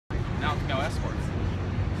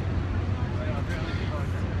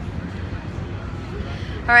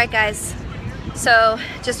Alright guys, so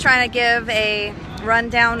just trying to give a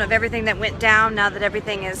rundown of everything that went down now that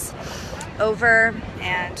everything is over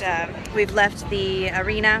and we've left the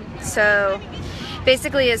arena. So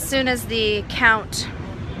basically as soon as the count,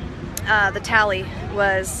 the tally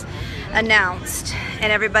was announced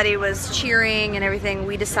and everybody was cheering and everything,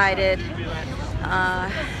 we decided,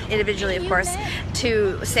 individually of course,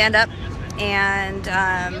 to stand up and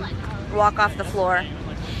walk off the floor.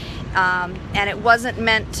 And it wasn't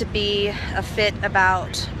meant to be a fit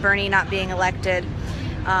about Bernie not being elected,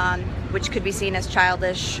 which could be seen as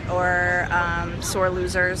childish or sore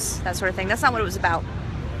losers, that sort of thing. That's not what it was about.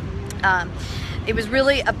 It was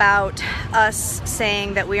really about us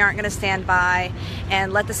saying that we aren't going to stand by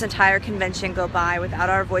and let this entire convention go by without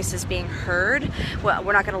our voices being heard. Well,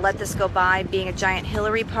 we're not going to let this go by being a giant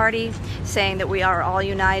Hillary party, saying that we are all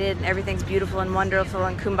united and everything's beautiful and wonderful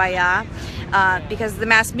and kumbaya, because the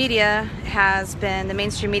mass media has been, the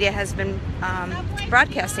mainstream media has been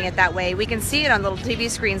broadcasting it that way. We can see it on little TV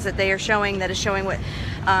screens that they are showing, that is showing what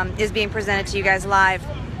is being presented to you guys live.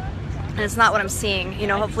 And it's not what I'm seeing. You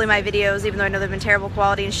know, hopefully my videos, even though I know they've been terrible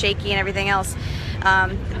quality and shaky and everything else,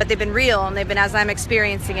 but they've been real and they've been as I'm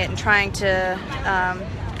experiencing it and trying to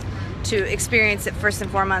experience it first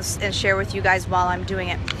and foremost and share with you guys while I'm doing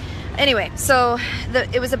it. Anyway, so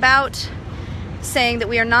it was about saying that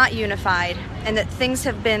we are not unified and that things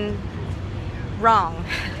have been wrong.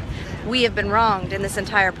 We have been wronged in this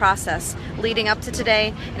entire process, leading up to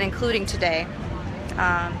today and including today,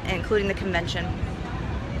 including the convention.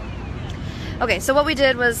 Okay, so what we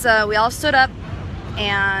did was we all stood up,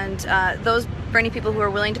 and those Bernie people who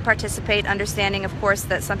were willing to participate, understanding of course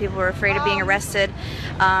that some people were afraid of being arrested,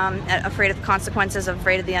 afraid of the consequences,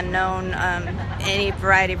 afraid of the unknown, any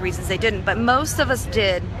variety of reasons they didn't, but most of us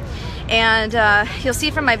did. And you'll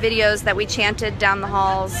see from my videos that we chanted down the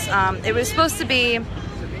halls. It was supposed to be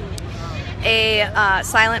a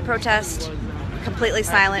silent protest, completely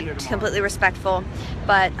silent, completely respectful.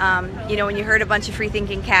 But, you know, when you heard a bunch of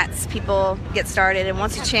free-thinking cats, people get started, and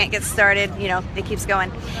once a chant gets started, you know, it keeps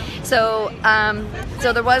going. So,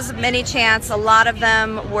 so there was many chants. A lot of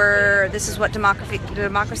them were, this is what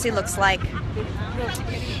democracy looks like.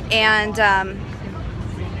 And,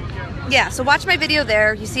 yeah, so watch my video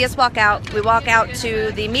there. You see us walk out. We walk out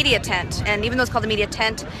to the media tent, and even though it's called the media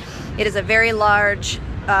tent, it is a very large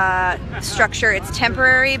structure. It's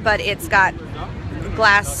temporary, but it's got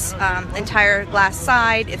glass, entire glass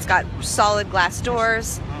side. It's got solid glass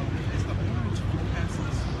doors.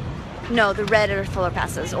 No, the red are fuller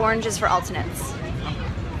passes. Orange is for alternates.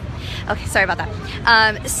 Okay, sorry about that.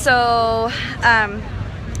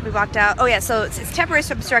 We walked out. Oh yeah, so it's temporary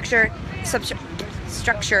substructure,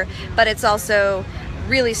 but it's also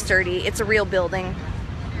really sturdy. It's a real building.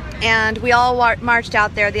 And we all marched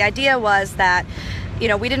out there. The idea was that, you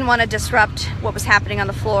know, we didn't want to disrupt what was happening on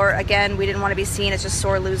the floor. Again, we didn't want to be seen as just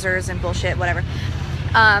sore losers and bullshit, whatever.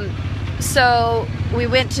 So we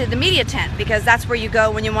went to the media tent because that's where you go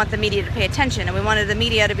when you want the media to pay attention, and we wanted the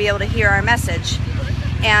media to be able to hear our message.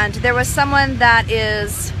 And there was someone that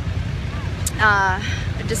is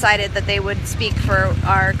decided that they would speak for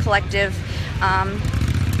our collective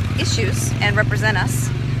issues and represent us.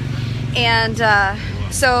 And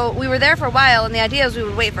so we were there for a while, and the idea was we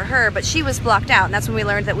would wait for her, but she was blocked out, and that's when we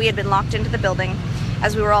learned that we had been locked into the building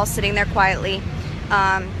as we were all sitting there quietly.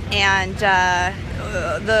 The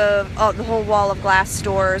whole wall of glass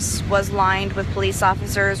doors was lined with police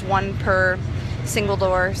officers, one per single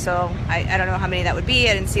door, so I don't know how many that would be.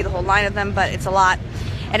 I didn't see the whole line of them, but it's a lot.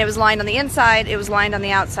 And it was lined on the inside, it was lined on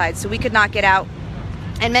the outside, so we could not get out.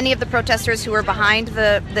 And many of the protesters who were behind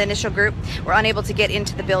the initial group were unable to get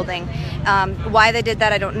into the building. Why they did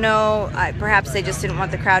that, I don't know. Perhaps they just didn't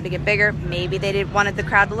want the crowd to get bigger. Maybe they wanted the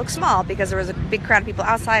crowd to look small because there was a big crowd of people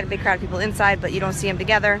outside, a big crowd of people inside, but you don't see them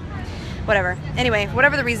together. Whatever. Anyway,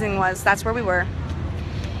 whatever the reason was, that's where we were.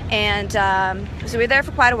 And so we were there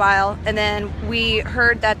for quite a while, and then we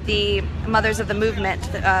heard that the mothers of the movement,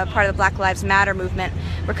 part of the Black Lives Matter movement,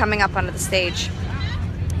 were coming up onto the stage.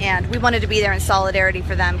 And we wanted to be there in solidarity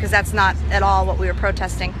for them because that's not at all what we were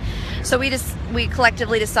protesting. So we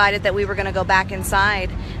collectively decided that we were going to go back inside.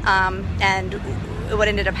 And what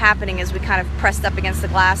ended up happening is we kind of pressed up against the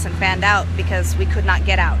glass and fanned out because we could not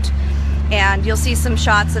get out. And you'll see some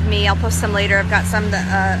shots of me. I'll post some later. I've got some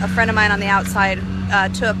that a friend of mine on the outside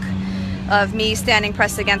took of me standing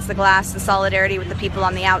pressed against the glass in solidarity with the people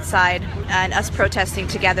on the outside and us protesting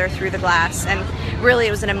together through the glass. And really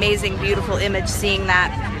it was an amazing, beautiful image seeing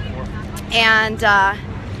that. And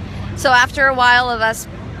so after a while of us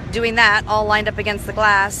doing that, all lined up against the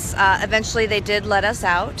glass, eventually they did let us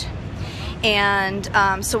out.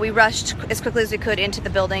 And so we rushed as quickly as we could into the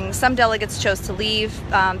building. Some delegates chose to leave.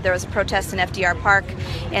 There was a protest in FDR Park,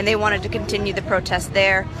 and they wanted to continue the protest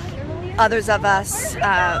there. Others of us,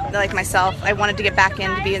 like myself, I wanted to get back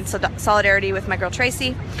in to be in solidarity with my girl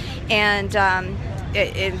Tracy, and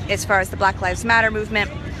as far as the Black Lives Matter movement.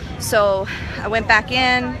 So I went back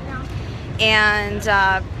in, and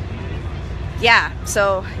yeah,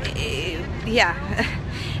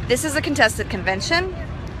 this is a contested convention.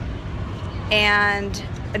 And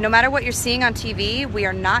no matter what you're seeing on TV, we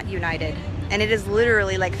are not united. And it is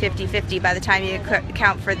literally like 50-50 by the time you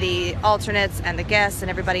account for the alternates and the guests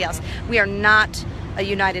and everybody else. We are not a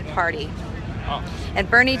united party. And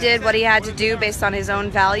Bernie did what he had to do based on his own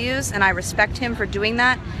values, and I respect him for doing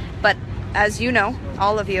that. But as you know,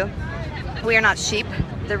 all of you, we are not sheep.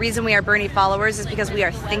 The reason we are Bernie followers is because we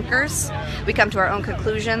are thinkers. We come to our own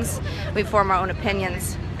conclusions. We form our own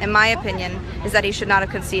opinions. And my opinion is that he should not have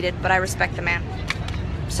conceded, but I respect the man.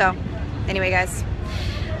 So, anyway, guys,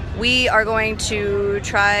 we are going to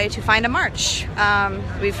try to find a march.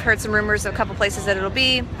 We've heard some rumors of a couple places that it'll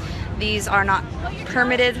be. These are not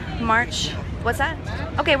permitted march. What's that?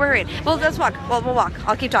 Okay, we're hurrying. Well, let's walk. Well, we'll walk.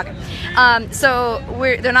 I'll keep talking.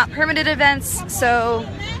 They're not permitted events, so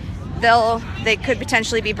they could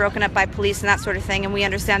potentially be broken up by police and that sort of thing, and we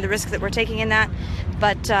understand the risk that we're taking in that.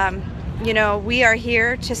 But you know, we are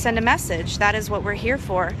here to send a message. That is what we're here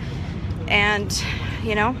for. And,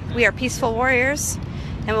 you know, we are peaceful warriors,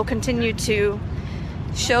 and we'll continue to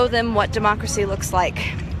show them what democracy looks like.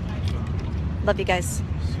 Love you guys.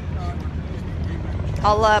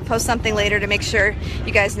 I'll post something later to make sure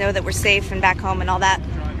you guys know that we're safe and back home and all that.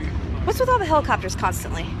 What's with all the helicopters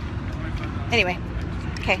constantly? Anyway.